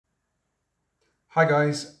Hi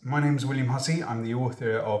guys, my name is William Hussey. I'm the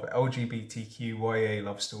author of LGBTQIA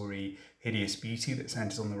love story Hideous Beauty that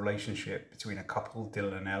centres on the relationship between a couple,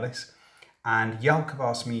 Dylan and Ellis. And YALC have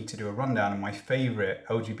asked me to do a rundown of my favourite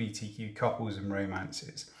LGBTQ couples and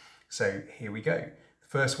romances. So here we go. The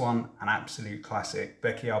first one, an absolute classic,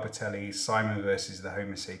 Becky Albertelli's Simon versus the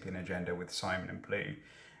Homo sapien agenda with Simon and Blue.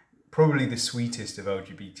 Probably the sweetest of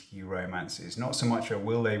LGBTQ romances. Not so much a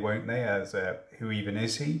will they, won't they, as a who even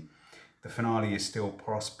is he. The finale is still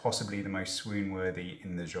possibly the most swoon-worthy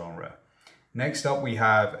in the genre. Next up we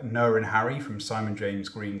have Noah and Harry from Simon James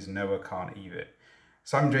Green's Noah Can't Even.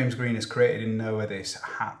 Simon James Green has created in Noah this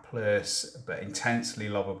hapless but intensely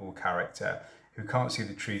lovable character who can't see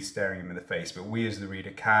the truth staring him in the face, but we as the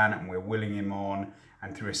reader can, and we're willing him on,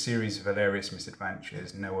 and through a series of hilarious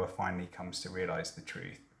misadventures, Noah finally comes to realise the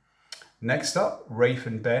truth. Next up, Rafe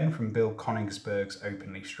and Ben from Bill Konigsberg's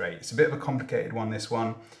Openly Straight. It's a bit of a complicated one, this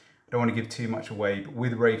one. I don't want to give too much away, but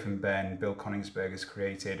with Rafe and Ben, Bill Konigsberg has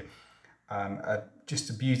created just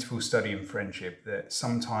a beautiful study in friendship that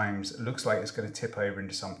sometimes looks like it's going to tip over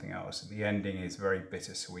into something else. The ending is very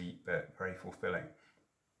bittersweet, but very fulfilling.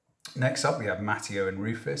 Next up, we have Matteo and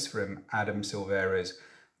Rufus from Adam Silvera's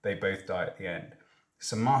They Both Die at the End.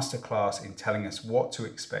 It's a masterclass in telling us what to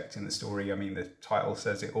expect in the story. I mean, the title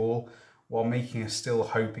says it all, while making us still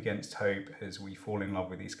hope against hope as we fall in love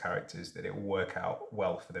with these characters that it will work out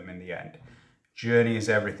well for them in the end. Journey is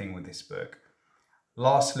everything with this book.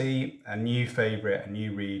 Lastly, a new favourite, a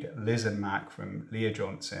new read, Liz and Mac from Leah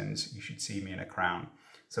Johnson's You Should See Me in a Crown.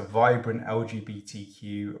 It's a vibrant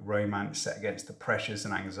LGBTQ romance set against the pressures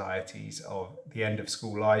and anxieties of the end of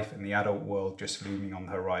school life and the adult world just looming on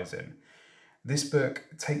the horizon. This book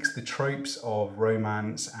takes the tropes of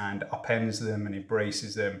romance and upends them and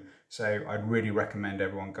embraces them, so I'd really recommend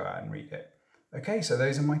everyone go out and read it. Okay, so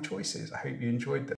those are my choices. I hope you enjoyed them.